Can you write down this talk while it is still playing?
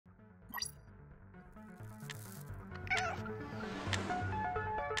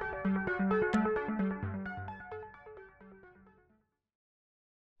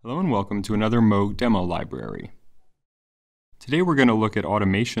Hello and welcome to another Moog demo library. Today we're going to look at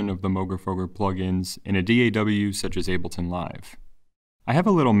automation of the Moogerfooger plugins in a DAW such as Ableton Live. I have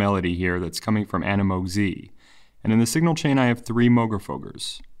a little melody here that's coming from Moog Z, and in the signal chain I have three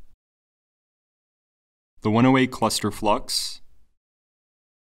Moogerfoogers. The 108 cluster flux,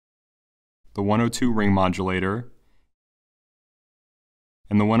 the 102 ring modulator,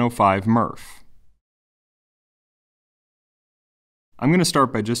 and the 105 Murph. I'm going to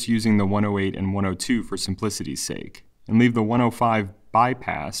start by just using the 108 and 102 for simplicity's sake, and leave the 105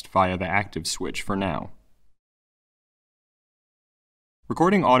 bypassed via the active switch for now.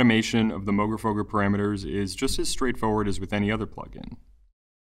 Recording automation of the Moogerfooger parameters is just as straightforward as with any other plugin.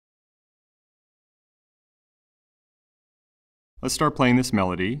 Let's start playing this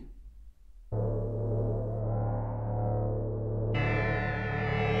melody.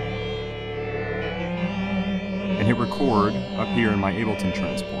 And hit record up here in my Ableton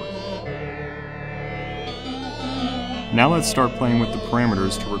transport. Now let's start playing with the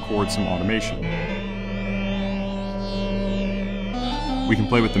parameters to record some automation. We can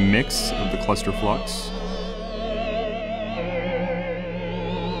play with the mix of the cluster flux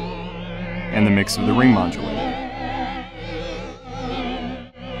and the mix of the ring modulator.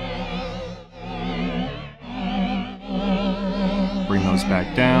 Bring those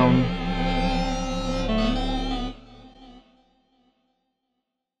back down.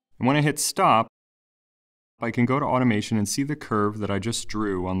 And when I hit stop, I can go to automation and see the curve that I just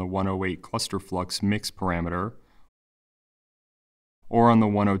drew on the 108 cluster flux mix parameter or on the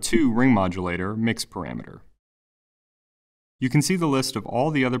 102 ring modulator mix parameter. You can see the list of all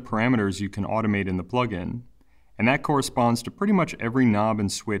the other parameters you can automate in the plugin, and that corresponds to pretty much every knob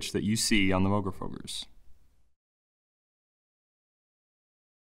and switch that you see on the Moogerfoogers.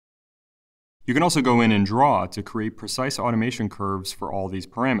 You can also go in and draw to create precise automation curves for all these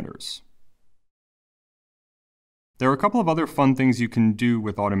parameters. There are a couple of other fun things you can do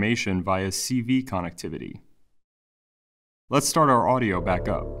with automation via CV connectivity. Let's start our audio back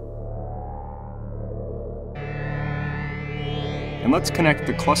up. And let's connect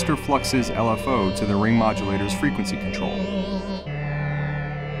the cluster flux's LFO to the ring modulator's frequency control.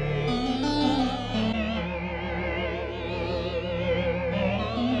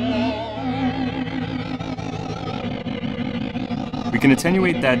 We can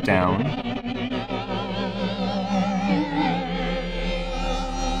attenuate that down,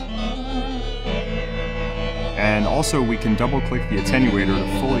 and also we can double-click the attenuator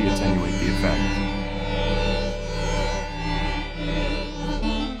to fully attenuate the effect.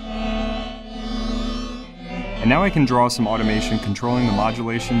 And now I can draw some automation controlling the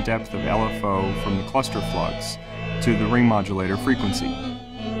modulation depth of LFO from the cluster flux to the ring modulator frequency.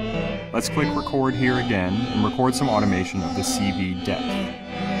 Let's click record here again and record some automation of the CV depth.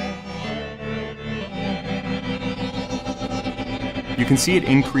 You can see it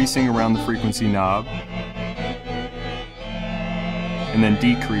increasing around the frequency knob and then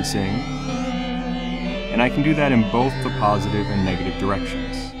decreasing, and I can do that in both the positive and negative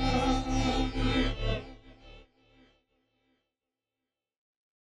directions.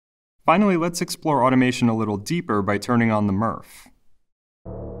 Finally, let's explore automation a little deeper by turning on the Murph.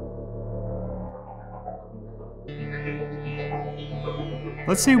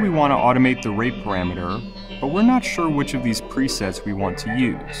 Let's say we want to automate the rate parameter, but we're not sure which of these presets we want to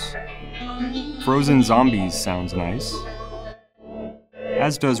use. Frozen Zombies sounds nice,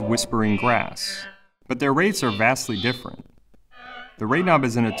 as does Whispering Grass, but their rates are vastly different. The rate knob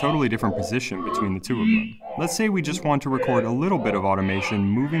is in a totally different position between the two of them. Let's say we just want to record a little bit of automation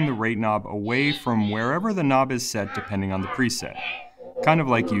moving the rate knob away from wherever the knob is set depending on the preset, kind of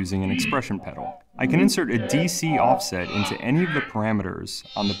like using an expression pedal. I can insert a DC offset into any of the parameters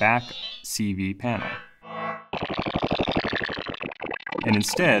on the back CV panel, and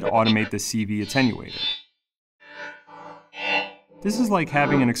instead automate the CV attenuator. This is like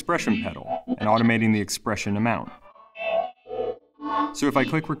having an expression pedal and automating the expression amount. So if I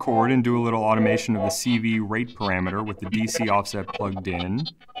click record and do a little automation of the CV rate parameter with the DC offset plugged in,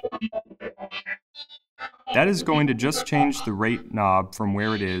 that is going to just change the rate knob from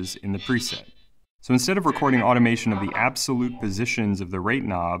where it is in the preset. So instead of recording automation of the absolute positions of the rate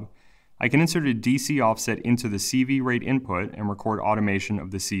knob, I can insert a DC offset into the CV rate input and record automation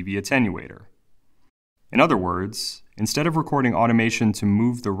of the CV attenuator. In other words, instead of recording automation to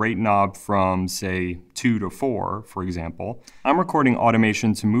move the rate knob from, say, 2 to 4, for example, I'm recording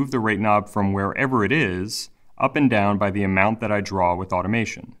automation to move the rate knob from wherever it is, up and down by the amount that I draw with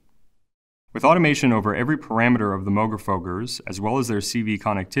automation. With automation over every parameter of the Moogerfoogers, as well as their CV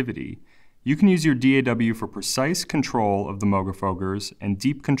connectivity, You can use your DAW for precise control of the Moogerfoogers and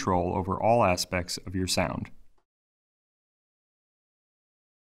deep control over all aspects of your sound.